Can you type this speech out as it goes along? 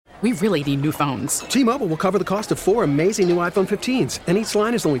We really need new phones. T-Mobile will cover the cost of 4 amazing new iPhone 15s, and each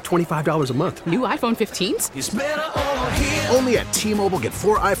line is only $25 a month. New iPhone 15s? It's better over here. Only at T-Mobile, get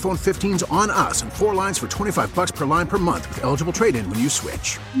 4 iPhone 15s on us and 4 lines for $25 per line per month with eligible trade-in when you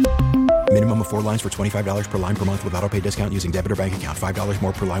switch. Minimum of 4 lines for $25 per line per month with autopay discount using debit or bank account. $5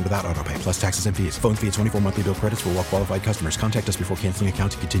 more per line without autopay, plus taxes and fees. Phone fee at 24 monthly bill credits for well-qualified customers. Contact us before canceling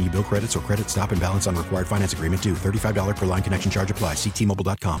account to continue bill credits or credit stop and balance on required finance agreement due. $35 per line connection charge applies. See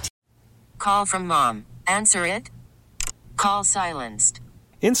T-Mobile.com. Call from mom. Answer it. Call silenced.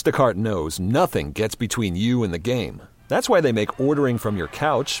 Instacart knows nothing gets between you and the game. That's why they make ordering from your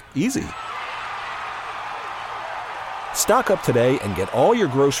couch easy. Stock up today and get all your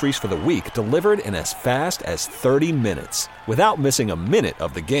groceries for the week delivered in as fast as 30 minutes without missing a minute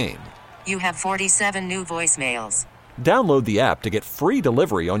of the game. You have 47 new voicemails. Download the app to get free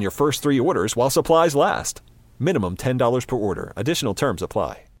delivery on your first 3 orders while supplies last. Minimum $10 per order. Additional terms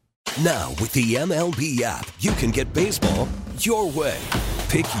apply. Now, with the MLB app, you can get baseball your way.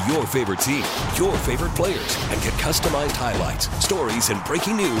 Pick your favorite team, your favorite players, and get customized highlights, stories, and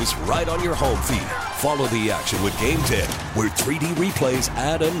breaking news right on your home feed. Follow the action with Game 10, where 3D replays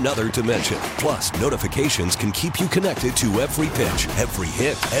add another dimension. Plus, notifications can keep you connected to every pitch, every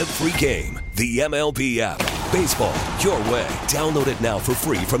hit, every game. The MLB app. Baseball your way. Download it now for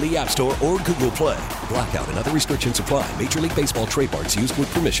free from the App Store or Google Play. Blackout and other restrictions apply. Major League Baseball trademarks used with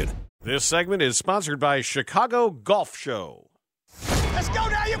permission. This segment is sponsored by Chicago Golf Show. Let's go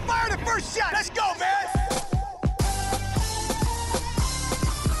now. You fired the first shot. Let's go, man.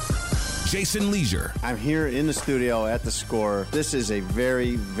 Jason Leisure. I'm here in the studio at the Score. This is a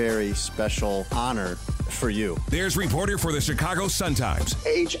very, very special honor for you. There's reporter for the Chicago Sun-Times.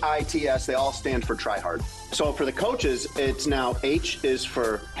 HITS, they all stand for try hard. So for the coaches, it's now H is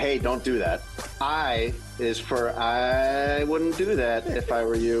for, hey, don't do that. I is for, I wouldn't do that if I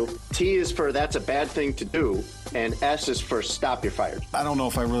were you. T is for, that's a bad thing to do. And S is for, stop, you're fired. I don't know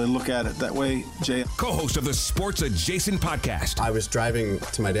if I really look at it that way, Jay. Co-host of the Sports Adjacent podcast. I was driving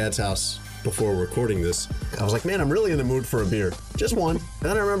to my dad's house before recording this. I was like, man, I'm really in the mood for a beer. Just one. And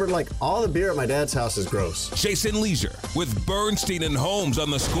then I remembered, like, all the beer at my dad's house is gross. Jason Leisure with Bernstein and Holmes on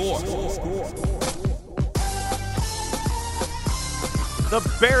the Score. The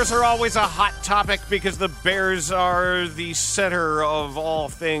Bears are always a hot topic because the Bears are the center of all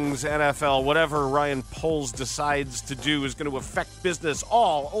things NFL. Whatever Ryan Poles decides to do is going to affect business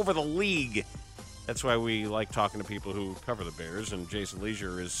all over the league. That's why we like talking to people who cover the Bears, and Jason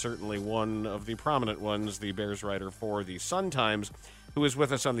Leisure is certainly one of the prominent ones, the Bears writer for the Sun-Times, who is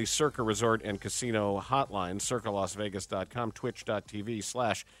with us on the Circa Resort and Casino hotline, circalasvegas.com,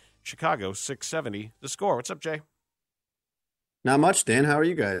 twitch.tv/Chicago670. The Score. What's up, Jay? Not much, Dan. How are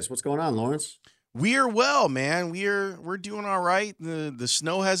you guys? What's going on, Lawrence? We're well, man. We're doing all right. The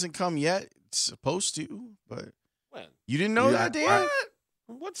snow hasn't come yet. It's supposed to, but when? You didn't know that, Dan?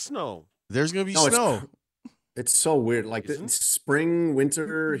 What snow? There's going to be snow. It's so weird. Like the spring,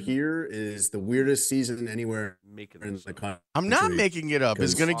 winter here is the weirdest season anywhere in the country. I'm not making it up.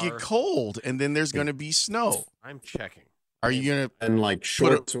 It's going to get cold, and then there's going to be snow. I'm checking. Are you going to and like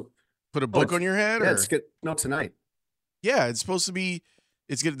shorts? Put a book on your head? Yeah, or? it's good. No, tonight. Yeah, it's supposed to be.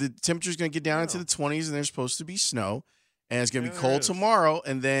 The temperature's going to get down into the 20s, and there's supposed to be snow, and it's going to be cold tomorrow,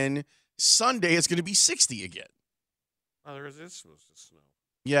 and then Sunday it's going to be 60 again. Oh, there is supposed to snow.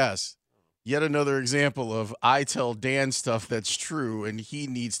 Yes. Yet another example of I tell Dan stuff that's true, and he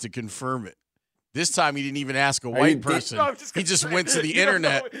needs to confirm it. This time he didn't even ask a white person. No, he just went to the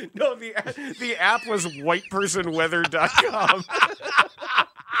internet. No, the app was whitepersonweather.com.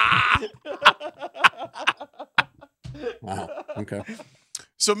 Wow. Okay.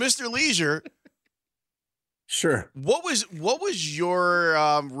 So, Mr. Leisure, sure. What was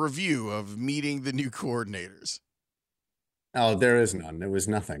your review of meeting the new coordinators? Oh, there is none. It was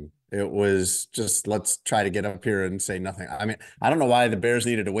nothing. It was just, let's try to get up here and say nothing. I mean, I don't know why the Bears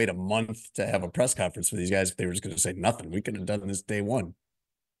needed to wait a month to have a press conference for these guys if they were just going to say nothing. We could have done this day one.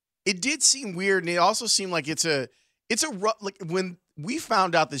 It did seem weird, and it also seemed like it's a rough, like when we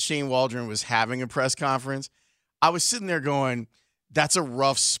found out that Shane Waldron was having a press conference, I was sitting there going, that's a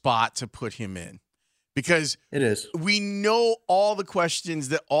rough spot to put him in, because it is. We know all the questions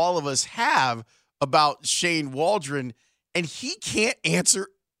that all of us have about Shane Waldron, and he can't answer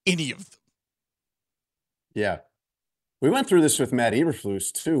any of them. Yeah. We went through this with Matt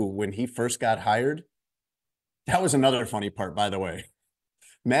Eberflus, too, when he first got hired. That was another funny part, by the way.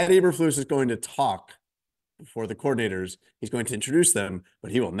 Matt Eberflus is going to talk before the coordinators. He's going to introduce them,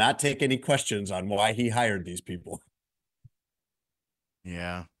 but he will not take any questions on why he hired these people.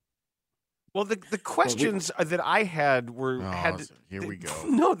 Yeah. Well, the questions that I had were here we go.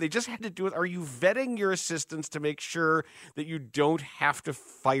 No, they just had to do with: are you vetting your assistants to make sure that you don't have to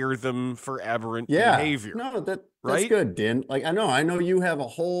fire them for aberrant behavior? No, that's right? good, Dan. Like I know you have a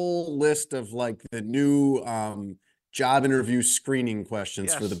whole list of like the new job interview screening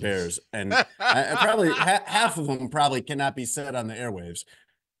questions for the Bears, and I probably half of them probably cannot be said on the airwaves.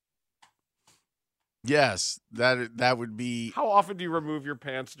 Yes, that would be. How often do you remove your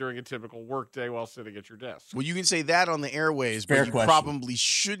pants during a typical workday while sitting at your desk? Well, you can say that on the airways, but you probably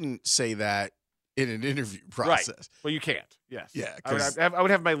shouldn't say that in an interview process. Right. Well, you can't. Yes. Yeah. I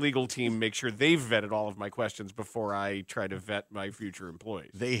would have my legal team make sure they've vetted all of my questions before I try to vet my future employees.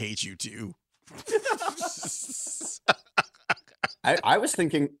 They hate you too. I was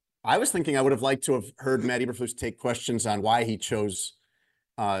thinking I would have liked to have heard Matt Eberflus take questions on why he chose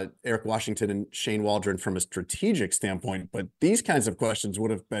Eric Washington and Shane Waldron from a strategic standpoint, but these kinds of questions would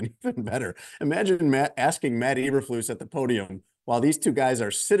have been even better. Imagine asking Matt Eberflus at the podium while these two guys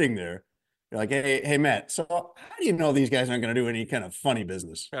are sitting there. You're like, hey, Matt, so how do you know these guys aren't going to do any kind of funny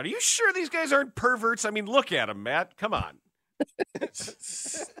business? Are you sure these guys aren't perverts? I mean, look at them, Matt. Come on.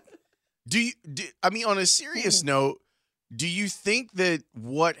 On a serious note, do you think that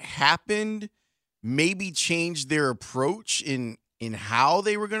what happened maybe changed their approach in how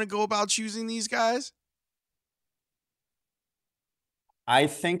they were going to go about choosing these guys? I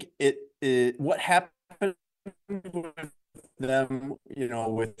think what happened with them,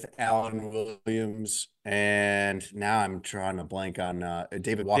 with Alan Williams, and now I'm trying to blank on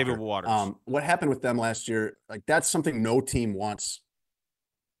David Walker. David Waters. What happened with them last year? Like that's something no team wants.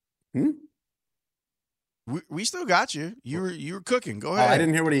 We still got you. You were cooking. Go ahead. I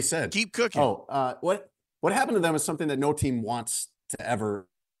didn't hear what he said. Keep cooking. What happened to them is something that no team wants to ever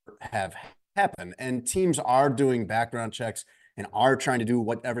have happen. And teams are doing background checks and are trying to do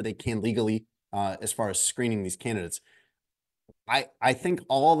whatever they can legally as far as screening these candidates. I think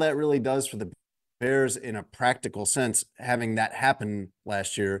all that really does for the Bears in a practical sense, having that happen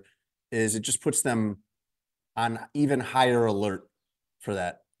last year, is it just puts them on even higher alert for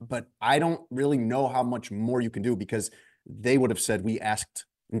that. But I don't really know how much more you can do, because they would have said,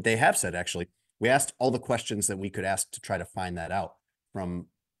 they have said, actually, we asked all the questions that we could ask to try to find that out from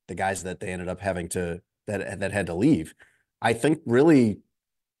the guys that they ended up having to, that had to leave. I think really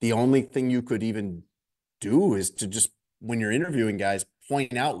the only thing you could even do is to just, when you're interviewing guys,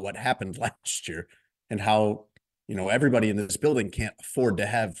 point out what happened last year and how, everybody in this building can't afford to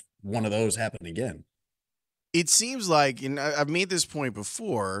have one of those happen again. It seems like, and I've made this point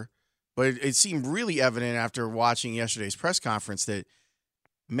before, but it seemed really evident after watching yesterday's press conference that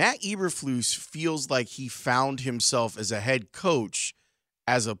Matt Eberflus feels like he found himself as a head coach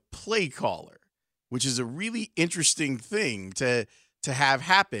as a play caller, which is a really interesting thing to have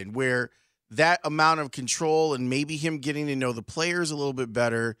happen, where that amount of control and maybe him getting to know the players a little bit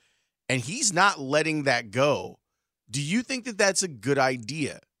better, and he's not letting that go. Do you think that that's a good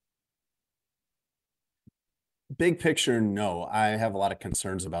idea? Big picture, no. I have a lot of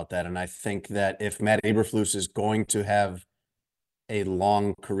concerns about that. And I think that if Matt Eberflus is going to have a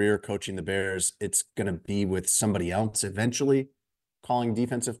long career coaching the Bears, it's going to be with somebody else eventually calling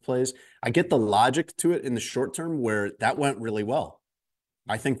defensive plays. I get the logic to it in the short term where that went really well.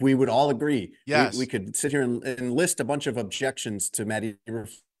 I think we would all agree. Yes. We could sit here and list a bunch of objections to Matt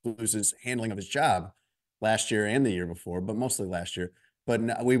Eberflus's handling of his job last year and the year before, but mostly last year.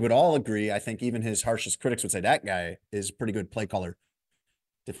 But we would all agree, I think even his harshest critics would say that guy is a pretty good play caller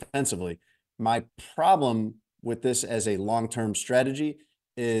defensively. My problem with this as a long-term strategy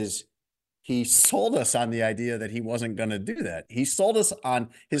is he sold us on the idea that he wasn't going to do that. He sold us on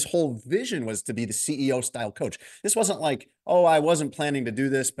his whole vision was to be the CEO style coach. This wasn't like, oh, I wasn't planning to do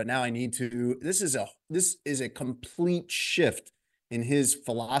this, but now I need to. This is a complete shift in his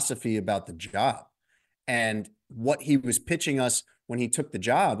philosophy about the job. And what he was pitching us when he took the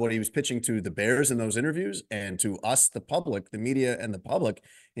job, what he was pitching to the Bears in those interviews and to us, the public, the media and the public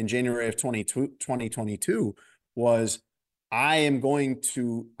in January of 2022 was, I am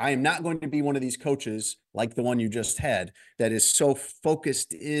not going to be one of these coaches like the one you just had that is so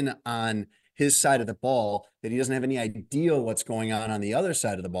focused in on his side of the ball that he doesn't have any idea what's going on the other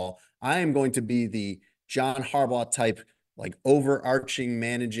side of the ball. I am going to be the John Harbaugh type, like overarching,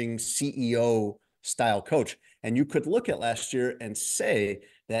 managing CEO style coach. And you could look at last year and say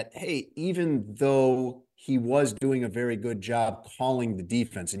that, hey, even though he was doing a very good job calling the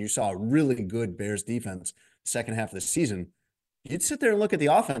defense, and you saw a really good Bears defense second half of the season, you'd sit there and look at the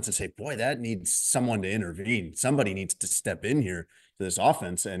offense and say, boy, that needs someone to intervene. Somebody needs to step in here to this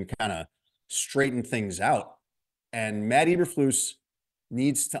offense and kind of straighten things out. And Matt Eberflus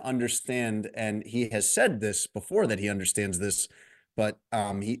needs to understand, and he has said this before that he understands this, but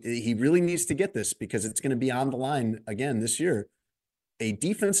he really needs to get this because it's going to be on the line again this year. A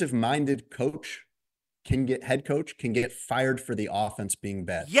defensive-minded head coach can get fired for the offense being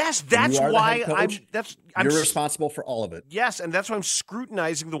bad. Yes, that's why you're responsible for all of it. Yes, and that's why I'm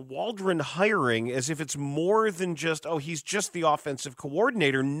scrutinizing the Waldron hiring as if it's more than just, he's just the offensive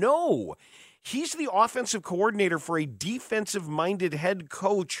coordinator. No, he's the offensive coordinator for a defensive-minded head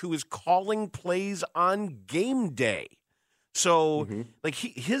coach who is calling plays on game day. So,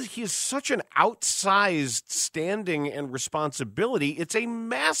 he is such an outsized standing and responsibility. It's a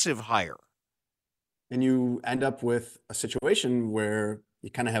massive hire. And you end up with a situation where you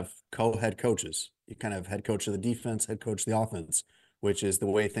kind of have co-head coaches. You kind of have head coach of the defense, head coach of the offense, which is the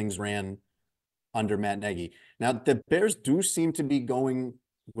way things ran under Matt Nagy. Now, the Bears do seem to be going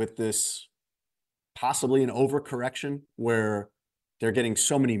with this possibly an overcorrection where they're getting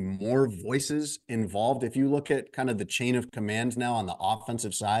so many more voices involved. If you look at kind of the chain of command now on the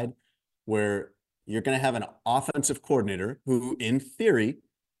offensive side, where you're going to have an offensive coordinator who, in theory,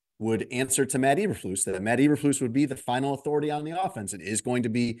 would answer to Matt Eberflus, that Matt Eberflus would be the final authority on the offense. It is going to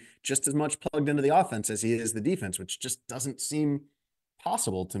be just as much plugged into the offense as he is the defense, which just doesn't seem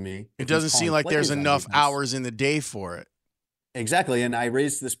possible to me. It doesn't seem like there's enough hours in the day for it. Exactly. And I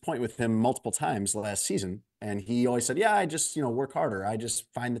raised this point with him multiple times last season, and he always said, I just, work harder. I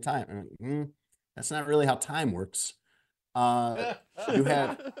just find the time. That's not really how time works. You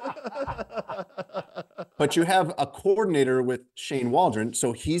have a coordinator with Shane Waldron.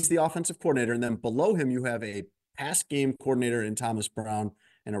 So he's the offensive coordinator. And then below him, you have a pass game coordinator in Thomas Brown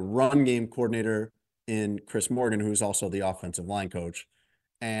and a run game coordinator in Chris Morgan, who's also the offensive line coach.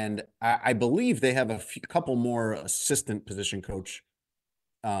 And I believe they have a couple more assistant position coach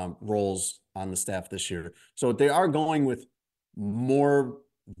roles on the staff this year. So they are going with more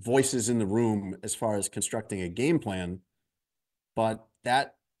voices in the room as far as constructing a game plan. But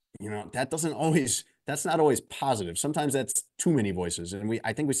that that's not always positive. Sometimes that's too many voices. And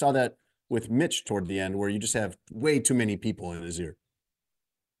I think we saw that with Mitch toward the end, where you just have way too many people in his ear.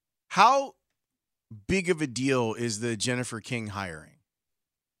 How big of a deal is the Jennifer King hiring?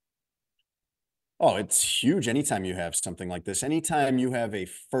 Oh, it's huge. Anytime you have something like this, anytime you have a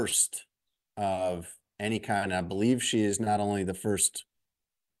first of any kind, I believe she is not only the first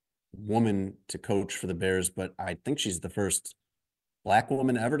woman to coach for the Bears, but I think she's the first Black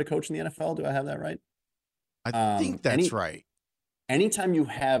woman ever to coach in the NFL. Do I have that right? I think that's right. Anytime you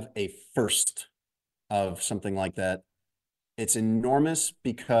have a first of something like that, it's enormous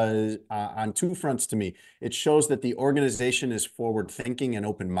because on two fronts to me, it shows that the organization is forward thinking and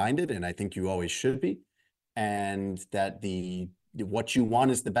open-minded. And I think you always should be. And that what you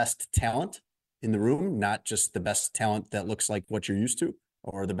want is the best talent in the room, not just the best talent that looks like what you're used to,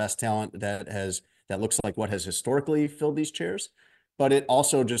 or the best talent that looks like what has historically filled these chairs. But it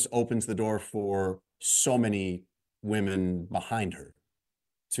also just opens the door for so many women behind her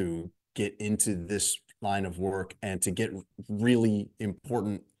to get into this line of work and to get really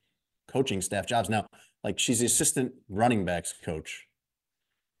important coaching staff jobs. Now, like, she's the assistant running backs coach.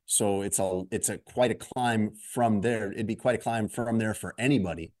 So it's quite a climb from there. It'd be quite a climb from there for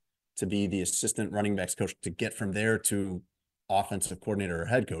anybody to be the assistant running backs coach, to get from there to offensive coordinator or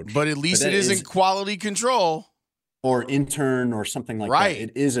head coach. But at least it isn't quality control or intern or something like that.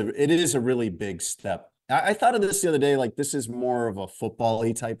 It is a really big step. I thought of this the other day, like, this is more of a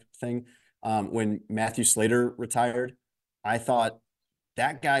football-y type thing. When Matthew Slater retired, I thought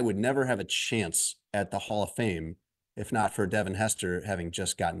that guy would never have a chance at the Hall of Fame if not for Devin Hester having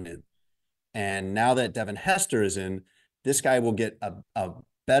just gotten in. And now that Devin Hester is in, this guy will get a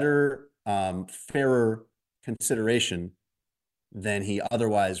better, fairer consideration than he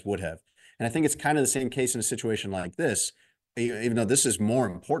otherwise would have. And I think it's kind of the same case in a situation like this, even though this is more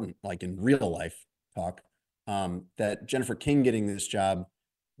important, like in real life talk, that Jennifer King getting this job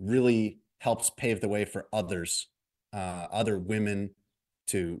really helps pave the way for others, other women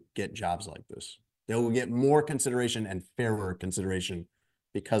to get jobs like this. They will get more consideration and fairer consideration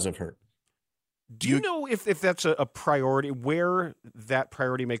because of her. Do you know if that's a priority, where that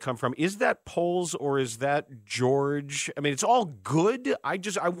priority may come from? Is that Poles or is that George? I mean, it's all good. I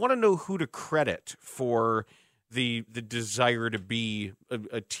want to know who to credit for the desire to be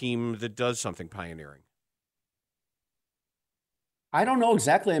a team that does something pioneering. I don't know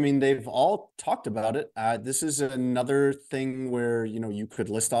exactly. I mean, they've all talked about it. This is another thing where, you could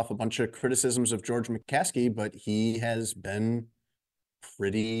list off a bunch of criticisms of George McCaskey, but he has been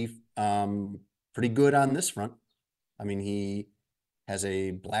pretty good on this front. I mean, he has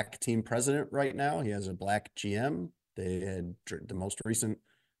a black team president right now. He has a black GM. They had the most recent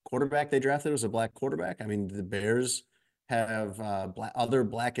quarterback they drafted was a black quarterback. I mean, the Bears have other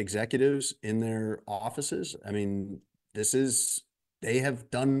black executives in their offices. I mean, they have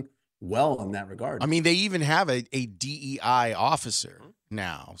done well in that regard. I mean, they even have a DEI officer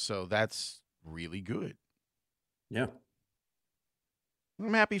now, so that's really good. Yeah.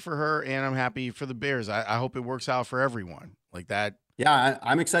 I'm happy for her, and I'm happy for the Bears. I hope it works out for everyone like that. Yeah,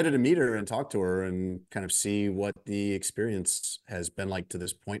 I'm excited to meet her and talk to her and kind of see what the experience has been like to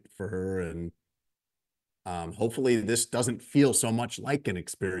this point for her. And hopefully this doesn't feel so much like an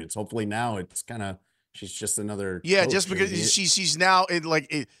experience. Hopefully now it's kind of, she's just another Yeah, coach. just because she's now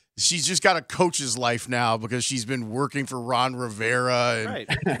she's just got a coach's life now because she's been working for Ron Rivera and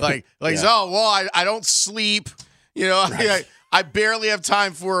I don't sleep. You know, Right. I barely have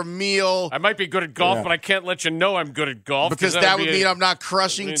time for a meal. I might be good at golf, but I can't let you know I'm good at golf. Because that would mean I'm not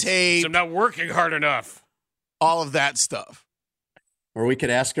crushing tape. I'm not working hard enough. All of that stuff. Or we could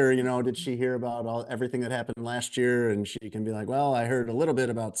ask her, did she hear about everything that happened last year? And she can be like, well, I heard a little bit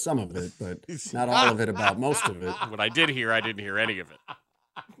about some of it, but not all of it about most of it. What I did hear, I didn't hear any of it.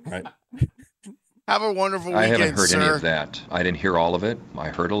 Right. Have a wonderful weekend, I haven't heard sir. any of that. I didn't hear all of it. I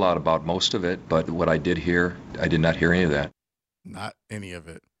heard a lot about most of it, but what I did hear, I did not hear any of that. Not any of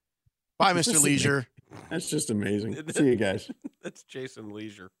it. Bye, Mr. Leisure. That's just amazing. See you guys. That's Jason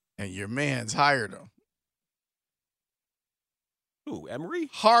Leisure. And your man's hired him. Who, Emery?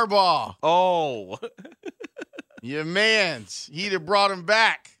 Harbaugh. Oh. Your man's. He'd have brought him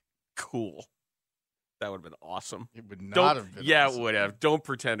back. Cool. That would have been awesome. It would not have been Yeah, awesome. it would have. Don't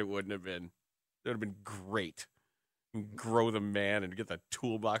pretend it wouldn't have been. It would have been great. Grow the man and get the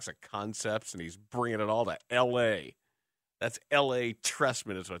toolbox of concepts, and he's bringing it all to L.A. That's L.A.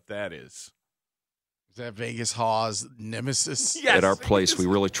 Tressman is what that is. Is that Vegas Hawes' nemesis? Yes. At our place, we're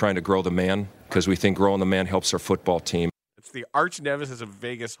really trying to grow the man because we think growing the man helps our football team. It's the arch nemesis of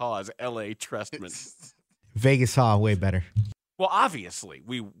Vegas Hawes, L.A. Tressman. Vegas Haw, way better. Well, obviously.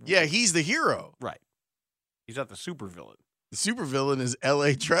 Yeah, he's the hero. Right. He's not the supervillain. The supervillain is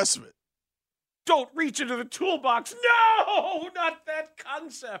L.A. Tressman. Don't reach into the toolbox. No, not that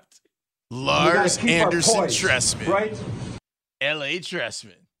concept. Lars Anderson Tressman. Right. L.A.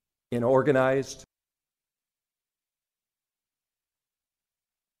 Tressman. Organized.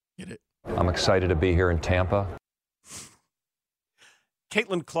 Get it? I'm excited to be here in Tampa.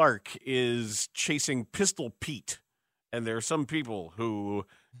 Caitlin Clark is chasing Pistol Pete, and there are some people who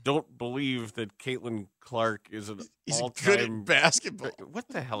don't believe that Caitlin Clark is an all-time good at basketball. What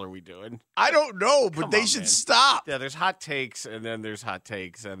the hell are we doing? I don't know, but they should stop. Yeah, there's hot takes, and then there's hot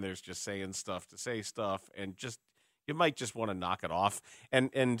takes, and there's just saying stuff to say stuff, and just you might just want to knock it off.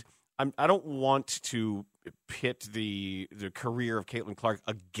 And I don't want to pit the career of Caitlin Clark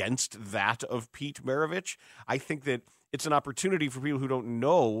against that of Pete Maravich. I think that it's an opportunity for people who don't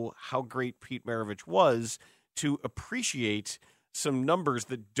know how great Pete Maravich was to appreciate some numbers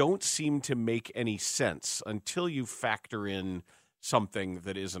that don't seem to make any sense until you factor in something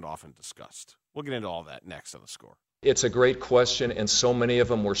that isn't often discussed. We'll get into all that next on The Score. It's a great question, and so many of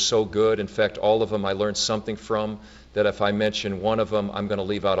them were so good. In fact, all of them I learned something from, that if I mention one of them, I'm going to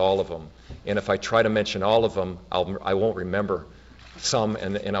leave out all of them. And if I try to mention all of them, I won't remember some,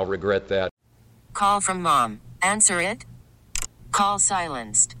 and I'll regret that. Call from mom. Answer it. Call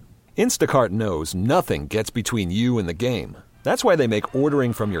silenced. Instacart knows nothing gets between you and the game. That's why they make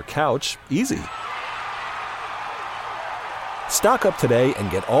ordering from your couch easy. Stock up today and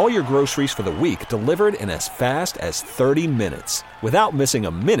get all your groceries for the week delivered in as fast as 30 minutes without missing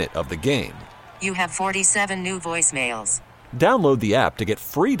a minute of the game. You have 47 new voicemails. Download the app to get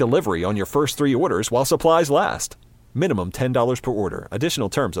free delivery on your first 3 orders while supplies last. Minimum $10 per order. Additional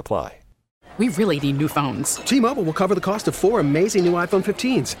terms apply. We really need new phones. T-Mobile will cover the cost of 4 amazing new iPhone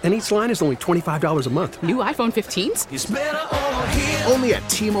 15s, and each line is only $25 a month. New iPhone 15s? It's better over here. Only at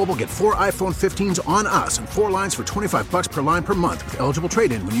T-Mobile, get 4 iPhone 15s on us and 4 lines for $25 per line per month with eligible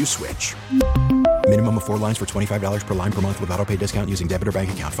trade-in when you switch. Minimum of 4 lines for $25 per line per month with autopay discount using debit or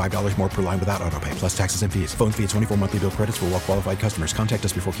bank account. $5 more per line without autopay, plus taxes and fees. Phone fee at 24 monthly bill credits for well-qualified customers. Contact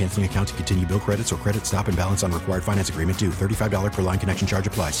us before canceling account to continue bill credits or credit stop and balance on required finance agreement due. $35 per line connection charge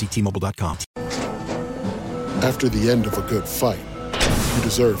applies. See T-Mobile.com. After the end of a good fight, you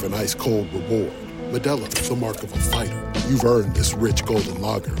deserve an ice-cold reward. Modelo is the mark of a fighter. You've earned this rich golden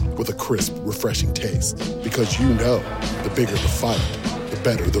lager with a crisp, refreshing taste. Because you know, the bigger the fight, the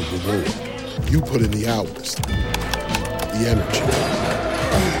better the reward. You put in the hours, the energy,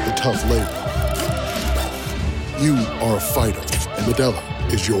 the tough labor. You are a fighter, and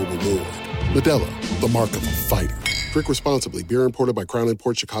Modelo is your reward. Modelo, the mark of a fighter. Drink responsibly. Beer imported by Crown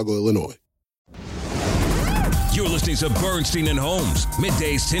Imports, Chicago, Illinois. You're listening to Bernstein and Holmes,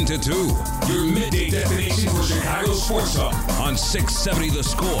 middays 10 to 2. Your midday destination for Chicago sports talk on 670 The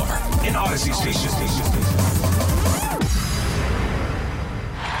Score in Odyssey Station.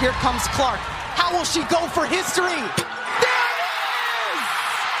 Here comes Clark. How will she go for history? There it is!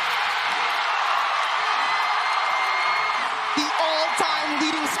 The all-time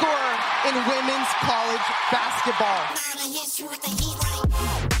leading scorer in women's college basketball.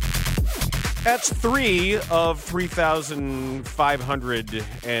 That's 3 of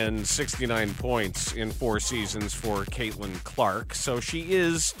 3,569 points in 4 seasons for Caitlin Clark. So she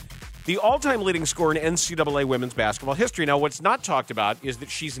is the all-time leading scorer in NCAA women's basketball history. Now, what's not talked about is that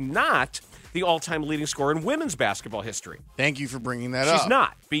she's not the all-time leading scorer in women's basketball history. Thank you for bringing that up. She's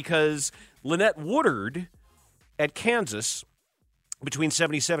not, because Lynette Woodard at Kansas between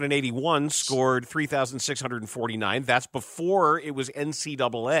 77 and 81 scored 3,649. That's before it was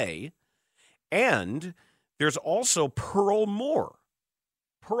NCAA. And there's also Pearl Moore.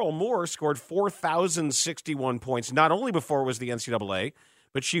 Pearl Moore scored 4,061 points, not only before it was the NCAA,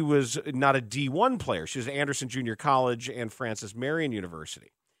 but she was not a D1 player. She was at Anderson Junior College and Francis Marion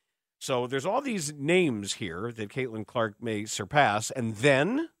University. So there's all these names here that Caitlin Clark may surpass. And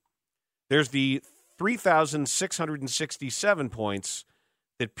then there's the 3,667 points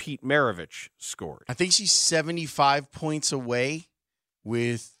that Pete Maravich scored. I think she's 75 points away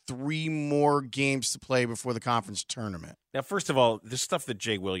with 3 more games to play before the conference tournament. Now, first of all, this stuff that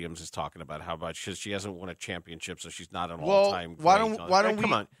Jay Williams is talking about, how about she hasn't won a championship, so she's not an all-time great. Why don't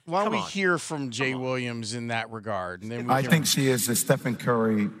we on. hear from Jay Williams in that regard? And then I think she is the Stephen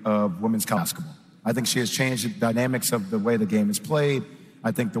Curry of women's basketball. I think she has changed the dynamics of the way the game is played.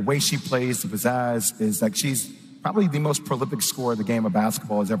 I think the way she plays, the pizzazz, is like she's probably the most prolific scorer the game of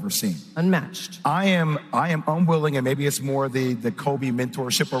basketball has ever seen. Unmatched. I am unwilling, and maybe it's more the Kobe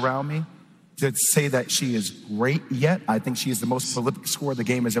mentorship around me, to say that she is great yet. I think she is the most prolific scorer the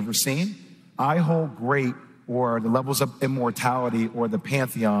game has ever seen. I hold great, or the levels of immortality, or the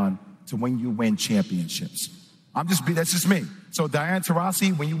pantheon, to when you win championships. That's just me. So Diana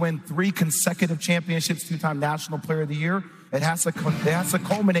Taurasi, when you win 3 consecutive championships, 2-time National Player of the Year, it has to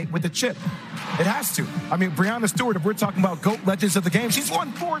culminate with the chip. It has to. I mean, Breanna Stewart, if we're talking about GOAT legends of the game, she's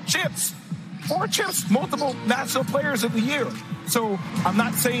won 4 chips. 4 chips, multiple National Players of the Year. So I'm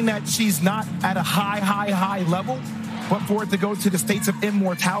not saying that she's not at a high level, but for it to go to the states of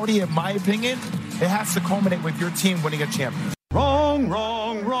immortality, in my opinion, it has to culminate with your team winning a championship. Wrong.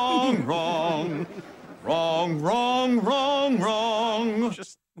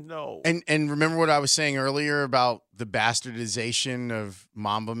 Just no. And remember what I was saying earlier about the bastardization of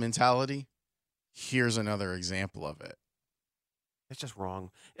Mamba mentality? Here's another example of it. It's just wrong.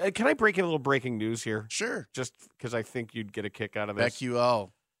 Can I break in a little breaking news here? Sure. Just because I think you'd get a kick out of this.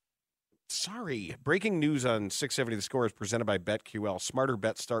 BetQL. Sorry. Breaking news on 670 The Score is presented by BetQL. Smarter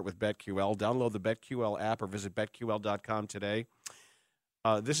bets start with BetQL. Download the BetQL app or visit BetQL.com today.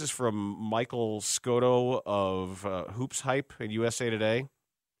 This is from Michael Scotto of Hoops Hype and USA Today.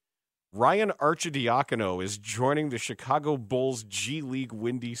 Ryan Arcidiacono is joining the Chicago Bulls G League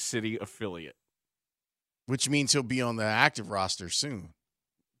Windy City affiliate. Which means he'll be on the active roster soon.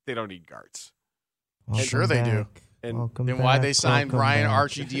 They don't need guards. Sure they do. And then why they signed Ryan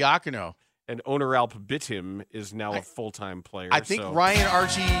Arcidiacono? And owner Alp Bittim is now a full-time player. I think Ryan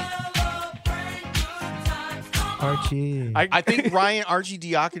I think Ryan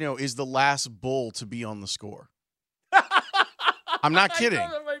Arcidiacono is the last Bull to be on the Score. I'm not kidding. I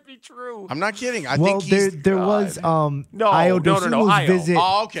know that might be true. I'm not kidding. I think there was Io DeSumo's visit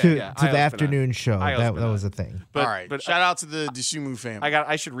to the afternoon show. That was a thing. All right. But shout out to the DeSumo family.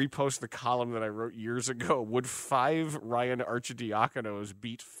 I should repost the column that I wrote years ago. Would 5 Ryan Arcidiaconos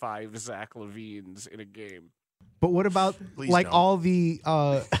beat 5 Zach LaVines in a game? But what about all the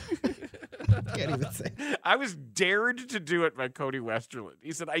can't even say. I was dared to do it by Cody Westerland.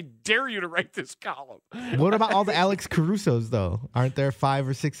 He said, I dare you to write this column. What about all the Alex Carusos, though? Aren't there 5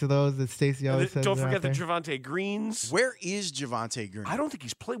 or 6 of those that Stacey always says? Don't forget the Javonte Greens. Where is Javonte Green? I don't think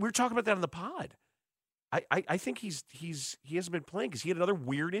he's played. We were talking about that on the pod. I think he hasn't been playing because he had another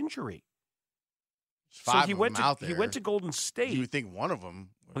weird injury. So he went to Golden State. You would think one of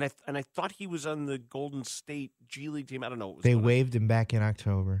them. And I thought he was on the Golden State G League team. I don't know. They waived him back in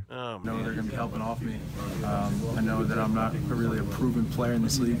October. I know they're going to be helping off me. I know that I'm not really a proven player in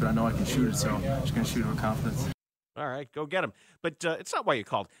this league, but I know I can shoot it, so I'm just going to shoot it with confidence. All right, go get him. But it's not why you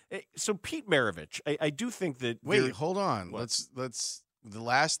called. So Pete Maravich, I do think that. Wait, hold on. Let's. The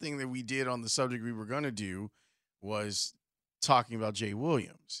last thing that we did on the subject we were going to do was talking about Jay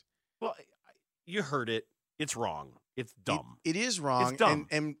Williams. Well, you heard it. It's wrong. It's dumb. It is wrong. It's dumb.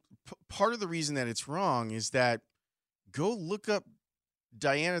 And part of the reason that it's wrong is that go look up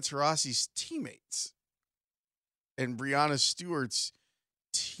Diana Taurasi's teammates and Breanna Stewart's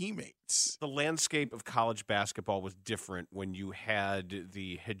teammates. The landscape of college basketball was different when you had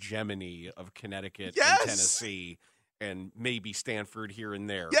the hegemony of Connecticut and Tennessee and maybe Stanford here and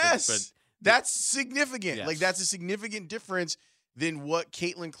there. Yes, but that's significant. Yes. Like, that's a significant difference than what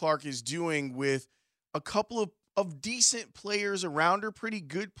Caitlin Clark is doing with a couple of decent players around her, pretty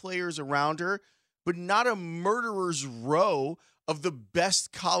good players around her, but not a murderer's row of the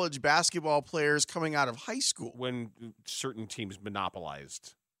best college basketball players coming out of high school. When certain teams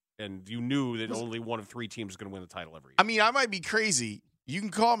monopolized and you knew that only one of three teams was going to win the title every year. I mean, I might be crazy. You can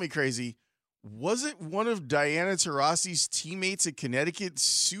call me crazy. Wasn't one of Diana Taurasi's teammates at Connecticut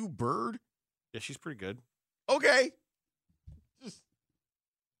Sue Bird? Yeah, she's pretty good. Okay.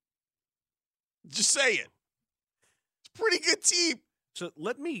 Just say it. It's a pretty good team. So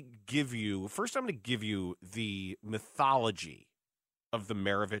let me give you, first I'm going to give you the mythology of the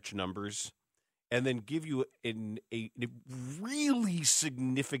Maravich numbers, and then give you a really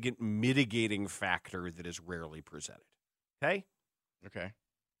significant mitigating factor that is rarely presented. Okay? Okay.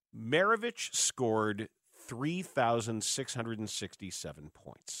 Maravich scored 3,667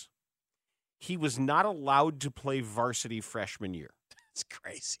 points. He was not allowed to play varsity freshman year. That's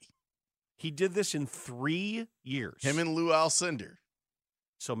crazy. He did this in 3 years. Him and Lou Alcindor.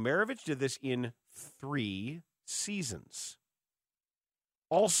 So Maravich did this in 3 seasons.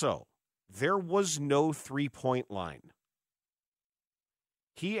 Also, there was no three-point line.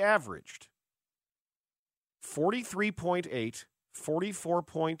 He averaged 43.8,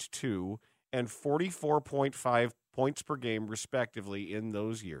 44.2, and 44.5 points per game, respectively, in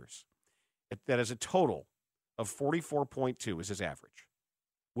those years. That is a total of 44.2 is his average,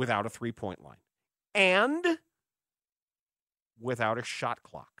 without a three-point line. And without a shot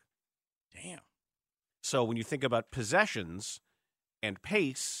clock. Damn. So when you think about possessions and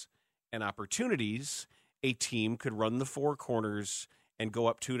pace and opportunities, a team could run the four corners and go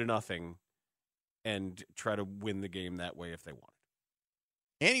up 2-0 and try to win the game that way if they wanted.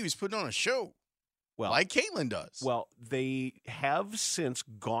 And he was putting on a show, like Caitlin does. Well, they have since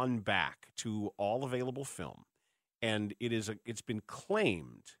gone back to all available film, and it's been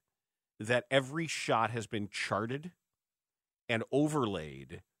claimed that every shot has been charted and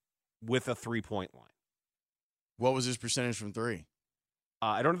overlaid with a three-point line. What was his percentage from three?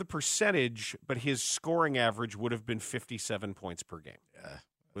 I don't know the percentage, but his scoring average would have been 57 points per game. Yeah,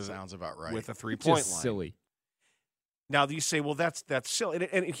 sounds about right. With a three-point line. Silly. Now, you say, well, that's silly.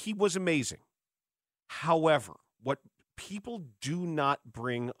 And he was amazing. However, what people do not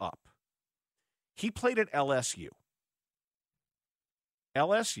bring up, he played at LSU.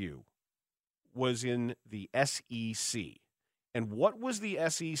 LSU was in the SEC. And what was the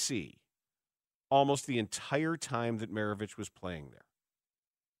SEC almost the entire time that Maravich was playing there?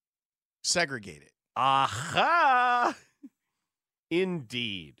 Segregated. Aha!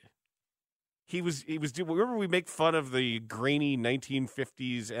 Indeed. He was remember we make fun of the grainy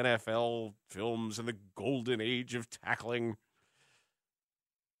 1950s NFL films and the golden age of tackling.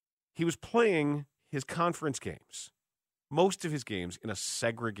 He was playing his conference games, most of his games, in a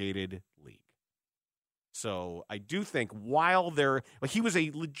segregated league. So I do think he was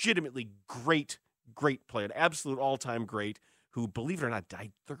a legitimately great player, an absolute all-time great who, believe it or not,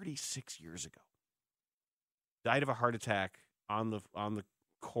 died 36 years ago. Died of a heart attack on the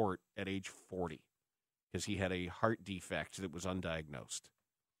court at age 40 because he had a heart defect that was undiagnosed.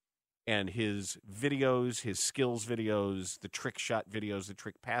 And his videos, his skills videos, the trick shot videos, the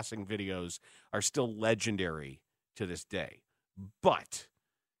trick passing videos are still legendary to this day. But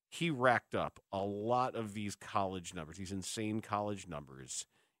he racked up a lot of these college numbers, these insane college numbers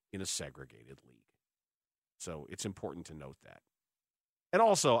in a segregated league. So it's important to note that. And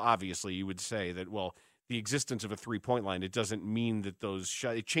also, obviously, you would say that, well, the existence of a three-point line, it doesn't mean that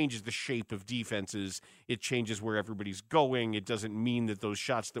it changes the shape of defenses. It changes where everybody's going. It doesn't mean that those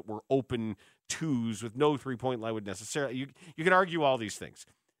shots that were open twos with no three-point line would necessarily. You can argue all these things,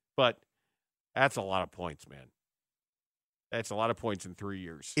 but that's a lot of points, man. That's a lot of points in 3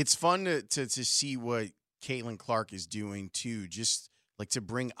 years. It's fun to see what Caitlin Clark is doing, too, just like to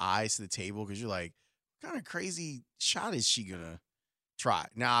bring eyes to the table because you're like, what kind of crazy shot is she going to try?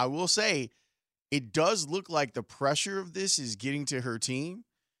 Now, I will say, it does look like the pressure of this is getting to her team.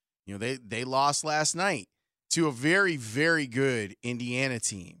 You know, they lost last night to a very, very good Indiana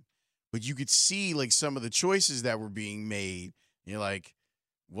team. But you could see, like, some of the choices that were being made. You're like,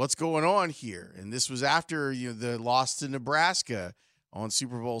 what's going on here? And this was after the loss to Nebraska on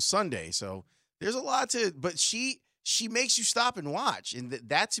Super Bowl Sunday. So there's a lot but she she makes you stop and watch. And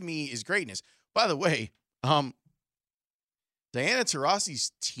that to me is greatness. By the way, Diana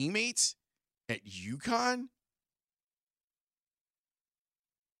Taurasi's teammates at UConn,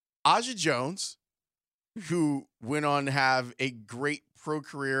 Aja Jones, who went on to have a great pro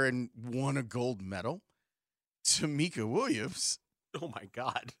career and won a gold medal, Tamika Williams, oh my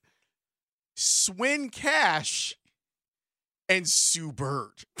God, Swin Cash, and Sue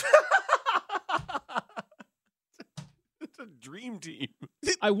Bird. It's a dream team.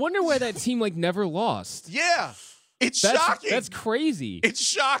 I wonder why that team never lost. Yeah, it's shocking. That's crazy. It's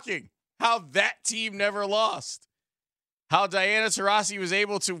shocking how that team never lost. How Diana Taurasi was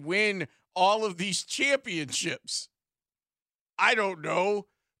able to win all of these championships. I don't know,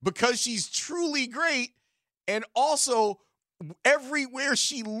 because she's truly great, and also everywhere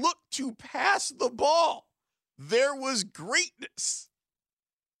she looked to pass the ball, there was greatness.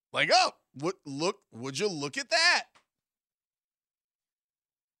 Would you look at that?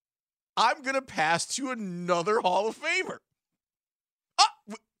 I'm going to pass to another Hall of Famer.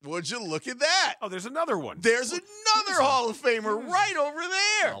 Would you look at that? Oh, there's another one. There's another Hall of Famer right over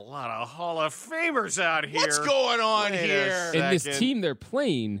there. A lot of Hall of Famers out here. What's going on here? And this team they're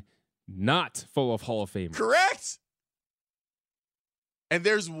playing, not full of Hall of Famers. Correct. And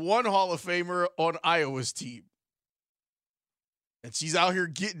there's one Hall of Famer on Iowa's team. And she's out here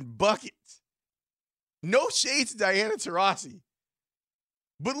getting buckets. No shade to Diana Taurasi.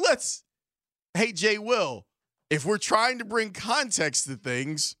 But hey, Jay Will, if we're trying to bring context to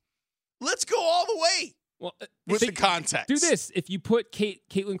things, let's go all the way with the context. Do this. If you put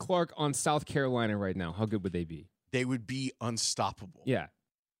Caitlin Clark on South Carolina right now, how good would they be? They would be unstoppable. Yeah.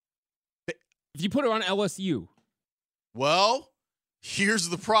 If you put her on LSU. Well, here's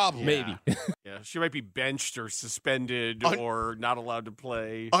the problem. Maybe. Yeah, she might be benched or suspended or not allowed to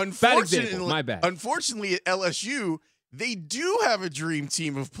play. Unfortunately, my bad. Unfortunately, at LSU, they do have a dream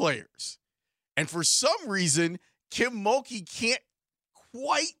team of players. And for some reason, Kim Mulkey can't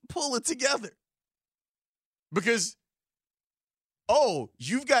quite pull it together. Because,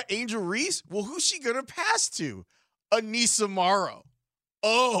 you've got Angel Reese? Well, who's she going to pass to? Anissa Morrow.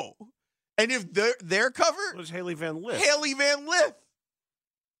 Oh. And if they're covered? It was Haley Van Lith.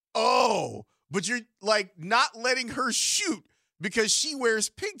 Oh. But you're, not letting her shoot because she wears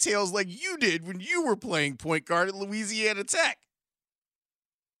pigtails like you did when you were playing point guard at Louisiana Tech.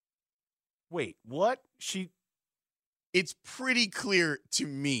 Wait, what? It's pretty clear to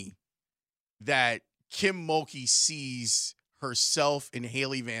me that Kim Mulkey sees herself in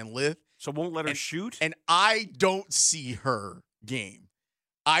Haley Van Lith. So won't let her shoot? And I don't see her game.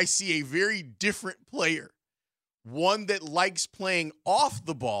 I see a very different player. One that likes playing off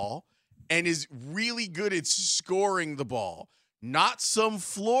the ball and is really good at scoring the ball. Not some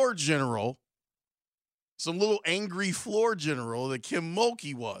floor general. Some little angry floor general that Kim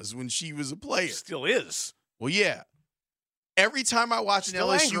Mulkey was when she was a player. Still is. Well, yeah. Every time I watch an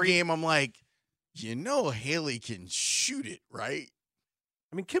LSU game, I'm like, Haley can shoot it, right?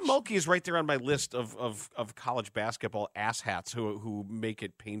 I mean, Kim Mulkey is right there on my list of college basketball asshats who make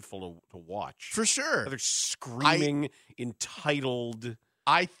it painful to watch. For sure. They're screaming, entitled.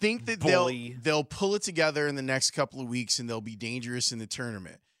 I think that bully. they'll pull it together in the next couple of weeks and they'll be dangerous in the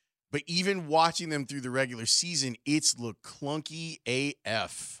tournament. But even watching them through the regular season, it's looked clunky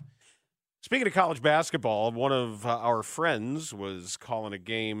AF. Speaking of college basketball, one of our friends was calling a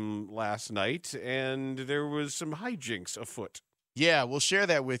game last night, and there was some hijinks afoot. Yeah, we'll share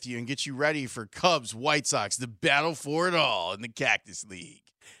that with you and get you ready for Cubs, White Sox, the battle for it all in the Cactus League.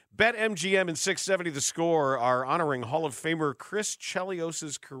 BetMGM and 670 The Score are honoring Hall of Famer Chris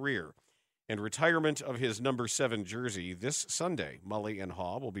Chelios' career and retirement of his number 7 jersey this Sunday. Mully and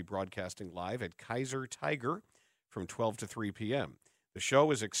Haw will be broadcasting live at Kaiser Tiger from 12 to 3 p.m. The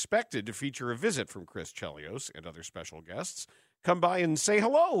show is expected to feature a visit from Chris Chelios and other special guests. Come by and say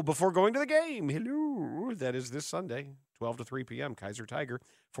hello before going to the game. Hello. That is this Sunday, 12 to 3 p.m., Kaiser Tiger,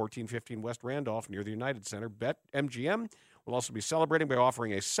 1415 West Randolph, near the United Center. BetMGM will also be celebrating by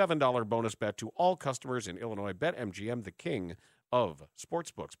offering a $7 bonus bet to all customers in Illinois. BetMGM, the king of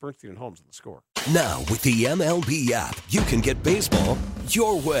sportsbooks. Bernstein and Holmes on The Score. Now, with the MLB app, you can get baseball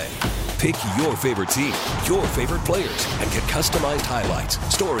your way. Pick your favorite team, your favorite players, and get customized highlights,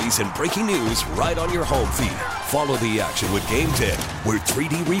 stories, and breaking news right on your home feed. Follow the action with Game 10, where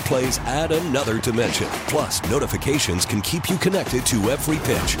 3D replays add another dimension. Plus, notifications can keep you connected to every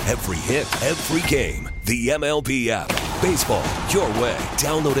pitch, every hit, every game. The MLB app. Baseball your way.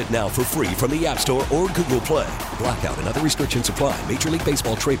 Download it now for free from the App Store or Google Play. Blackout and other restrictions apply. Major League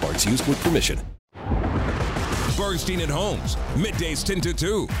Baseball trademarks used with permission. Bernstein and Holmes, middays 10 to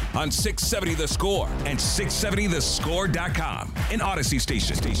 2 on 670 The Score and 670thescore.com. An Odyssey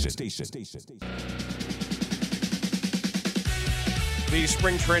station. The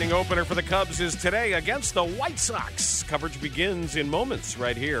spring training opener for the Cubs is today against the White Sox. Coverage begins in moments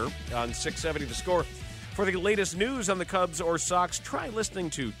right here on 670 The Score. For the latest news on the Cubs or Sox, try listening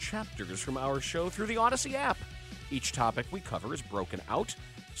to chapters from our show through the Odyssey app. Each topic we cover is broken out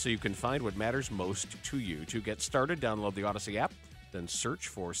so you can find what matters most to you. To get started, download the Odyssey app, then search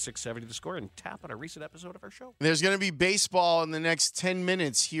for 670 The Score and tap on a recent episode of our show. There's going to be baseball in the next 10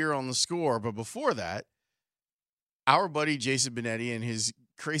 minutes here on The Score, but before that, our buddy Jason Benetti and his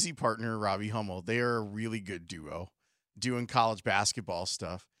crazy partner, Robbie Hummel, they are a really good duo doing college basketball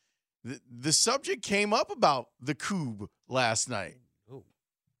stuff. The subject came up about the Coupe last night.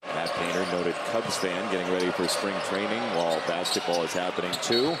 Matt Painter, noted Cubs fan, getting ready for spring training while basketball is happening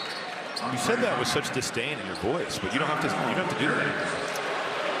too. You said that with such disdain in your voice, but you don't have to do that.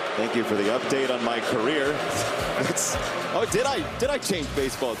 Thank you for the update on my career. Did I change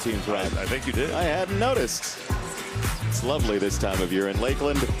baseball teams, Ryan? I think you did. I hadn't noticed. It's lovely this time of year in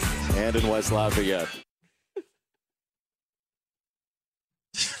Lakeland and in West Lafayette.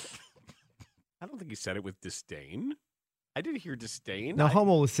 I don't think he said it with disdain. I didn't hear disdain. No,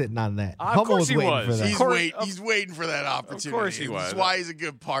 Hummel was sitting on that. Of course he was. He's waiting for that opportunity. Of course he was. That's why he's a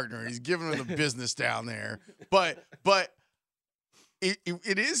good partner. He's giving him the business down there. But it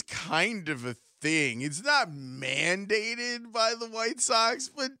is kind of a thing. It's not mandated by the White Sox,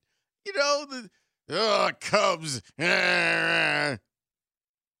 but, you know, the Cubs.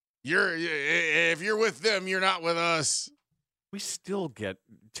 If you're with them, you're not with us. We still get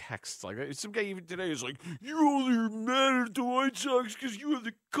texts like that. Some guy even today is like, "You only are mad at the White Sox because you have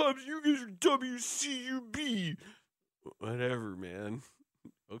the Cubs. You guys are WCUB." Whatever, man.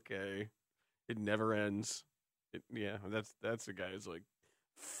 Okay, it never ends. That's the guy who's like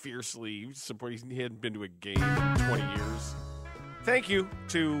fiercely supporting. He hadn't been to a game in 20 years. Thank you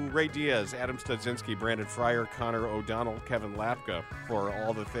to Ray Diaz, Adam Studzinski, Brandon Fryer, Connor O'Donnell, Kevin Lapka for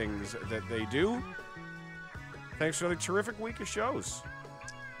all the things that they do. Thanks for a terrific week of shows.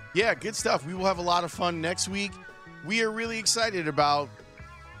 Yeah, good stuff. We will have a lot of fun next week. We are really excited about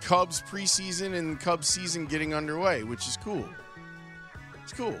Cubs preseason and Cubs season getting underway, which is cool.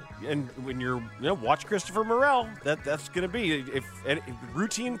 It's cool. And when watch Christopher Morel. That's going to be if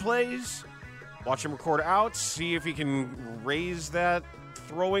routine plays. Watch him record outs. See if he can raise that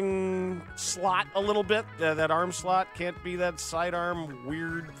throwing slot a little bit. That arm slot can't be that sidearm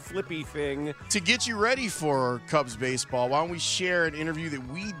weird flippy thing. To get you ready for Cubs baseball, why don't we share an interview that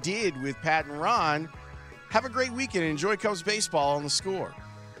we did with Pat and Ron? Have a great weekend and enjoy Cubs baseball on The Score.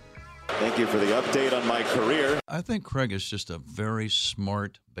 Thank you for the update on my career. I think Craig is just a very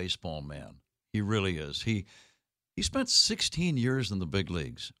smart baseball man. He really is. He spent 16 years in the big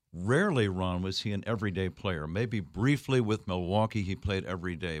leagues. Rarely, Ron, was he an everyday player. Maybe briefly with Milwaukee he played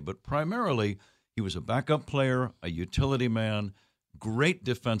every day, but primarily he was a backup player, a utility man, great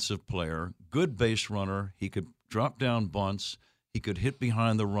defensive player, good base runner. He could drop down bunts. He could hit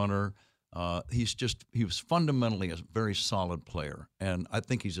behind the runner. He was fundamentally a very solid player, and I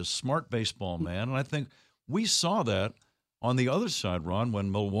think he's a smart baseball man, and I think we saw that on the other side, Ron,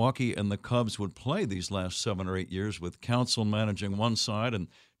 when Milwaukee and the Cubs would play these last 7 or 8 years with Counsell managing one side and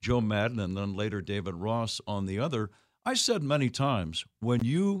Joe Madden and then later David Ross on the other. I said many times, when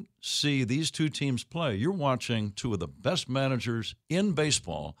you see these two teams play, you're watching two of the best managers in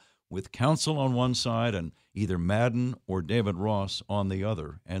baseball with Counsell on one side and either Madden or David Ross on the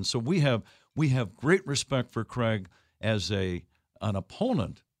other. And so we have great respect for Craig as an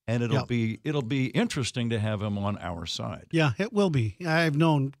opponent. And it'll be interesting to have him on our side. Yeah, it will be. I've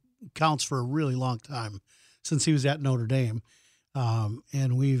known Counts for a really long time, since he was at Notre Dame.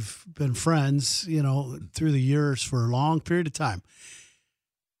 And we've been friends, through the years for a long period of time.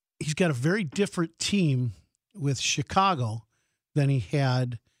 He's got a very different team with Chicago than he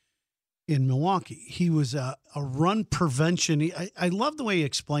had in Milwaukee. He was a run prevention. I love the way he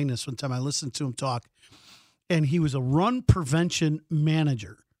explained this one time. I listened to him talk. And he was a run prevention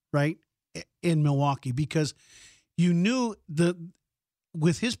manager, right, in Milwaukee, because you knew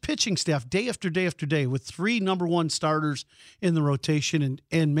with his pitching staff day after day after day, with 3 number 1 starters in the rotation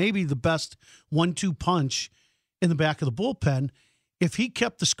and maybe the best 1-2 punch in the back of the bullpen, if he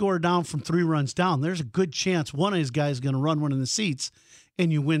kept the score down from 3 runs down, there's a good chance one of his guys is going to run one in the seats,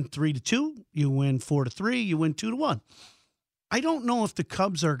 and you win 3-2, you win 4-3, you win 2-1. I don't know if the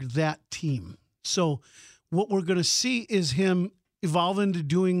Cubs are that team. So what we're going to see is him evolve into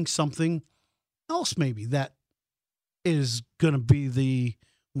doing something else maybe that is going to be the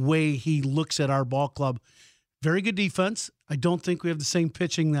way he looks at our ball club Very good defense. I don't think we have the same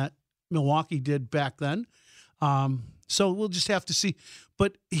pitching that Milwaukee did back then. So we'll just have to see.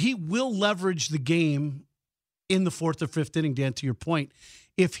 But he will leverage the game in the fourth or fifth inning, Dan, to your point,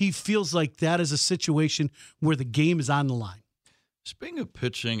 if he feels like that is a situation where the game is on the line. Speaking of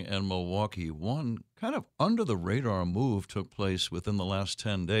pitching and Milwaukee, one kind of under-the-radar move took place within the last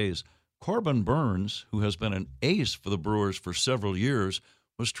 10 days. Corbin Burns, who has been an ace for the Brewers for several years,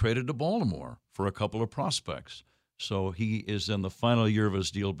 was traded to Baltimore for a couple of prospects. So he is in the final year of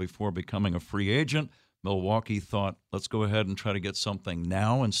his deal before becoming a free agent. Milwaukee thought, let's go ahead and try to get something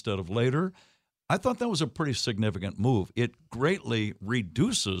now instead of later. I thought that was a pretty significant move. It greatly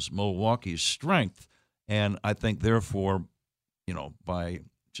reduces Milwaukee's strength, and I think, therefore, by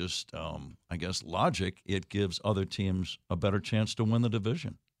just, I guess, logic, it gives other teams a better chance to win the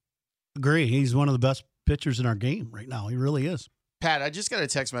division. Agree. He's one of the best pitchers in our game right now. He really is. Pat, I just got a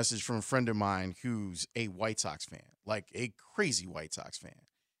text message from a friend of mine who's a White Sox fan, like a crazy White Sox fan.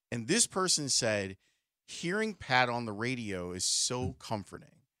 And this person said, hearing Pat on the radio is so comforting.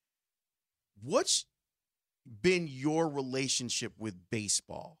 What's been your relationship with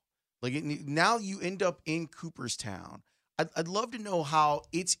baseball? Like, now you end up in Cooperstown. I'd love to know how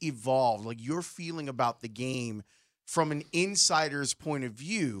it's evolved, like your feeling about the game from an insider's point of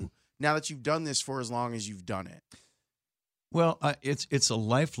view now that you've done this for as long as you've done it. Well, it's a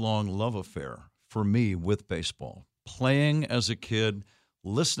lifelong love affair for me with baseball. Playing as a kid,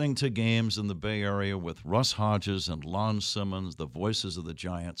 listening to games in the Bay Area with Russ Hodges and Lon Simmons, the voices of the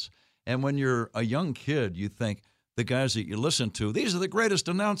Giants. And when you're a young kid, you think the guys that you listen to, these are the greatest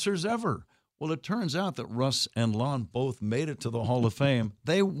announcers ever. Well, it turns out that Russ and Lon both made it to the Hall of Fame.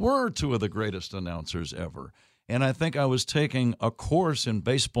 They were two of the greatest announcers ever. And I think I was taking a course in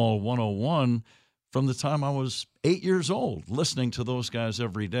Baseball 101 from the time I was 8 years old, listening to those guys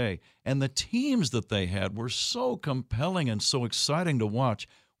every day. And the teams that they had were so compelling and so exciting to watch.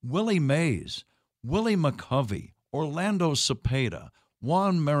 Willie Mays, Willie McCovey, Orlando Cepeda,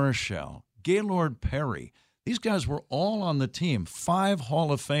 Juan Marichal, Gaylord Perry. These guys were all on the team, 5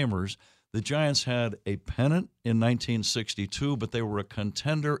 Hall of Famers. The Giants had a pennant in 1962, but they were a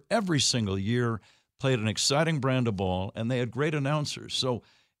contender every single year, played an exciting brand of ball, and they had great announcers. So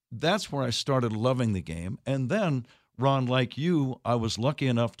that's where I started loving the game. And then, Ron, like you, I was lucky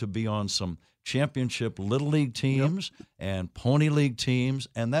enough to be on some championship Little League teams and Pony League teams,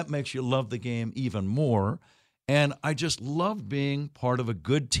 and that makes you love the game even more. And I just love being part of a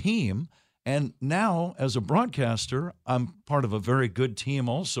good team. And now, as a broadcaster, I'm part of a very good team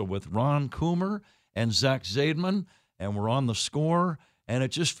also with Ron Coomer and Zach Zaidman, and we're on the Score. And it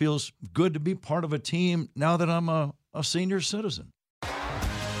just feels good to be part of a team now that I'm a senior citizen.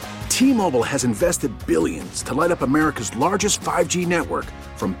 T-Mobile has invested billions to light up America's largest 5G network,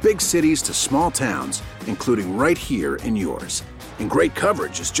 from big cities to small towns, including right here in yours. And great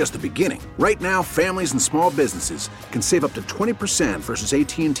coverage is just the beginning. Right now, families and small businesses can save up to 20% versus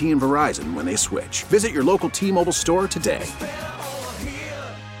AT&T and Verizon when they switch. Visit your local T-Mobile store today.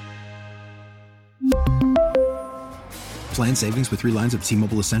 Plan savings with 3 lines of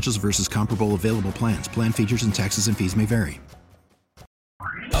T-Mobile Essentials versus comparable available plans. Plan features and taxes and fees may vary.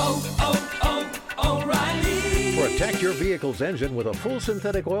 Protect your vehicle's engine with a full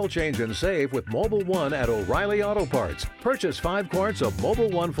synthetic oil change and save with Mobil 1 at O'Reilly Auto Parts. Purchase 5 quarts of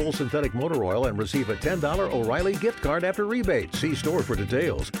Mobil 1 full synthetic motor oil and receive a $10 O'Reilly gift card after rebate. See store for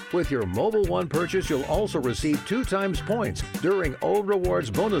details. With your Mobil 1 purchase, you'll also receive 2 times points during O Rewards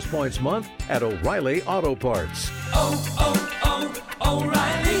Bonus Points Month at O'Reilly Auto Parts.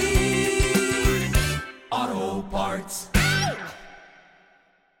 O'Reilly Auto Parts.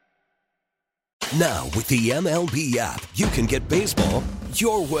 Now, with the MLB app, you can get baseball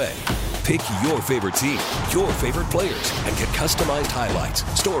your way. Pick your favorite team, your favorite players, and get customized highlights,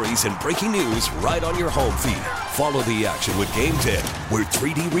 stories, and breaking news right on your home feed. Follow the action with Game Day, where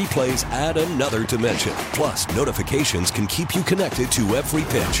 3D replays add another dimension. Plus, notifications can keep you connected to every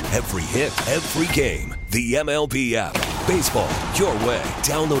pitch, every hit, every game. The MLB app. Baseball your way.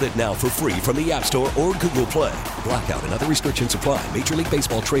 Download it now for free from the App Store or Google Play. Blackout and other restrictions apply. Major League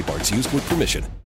Baseball trademarks used with permission.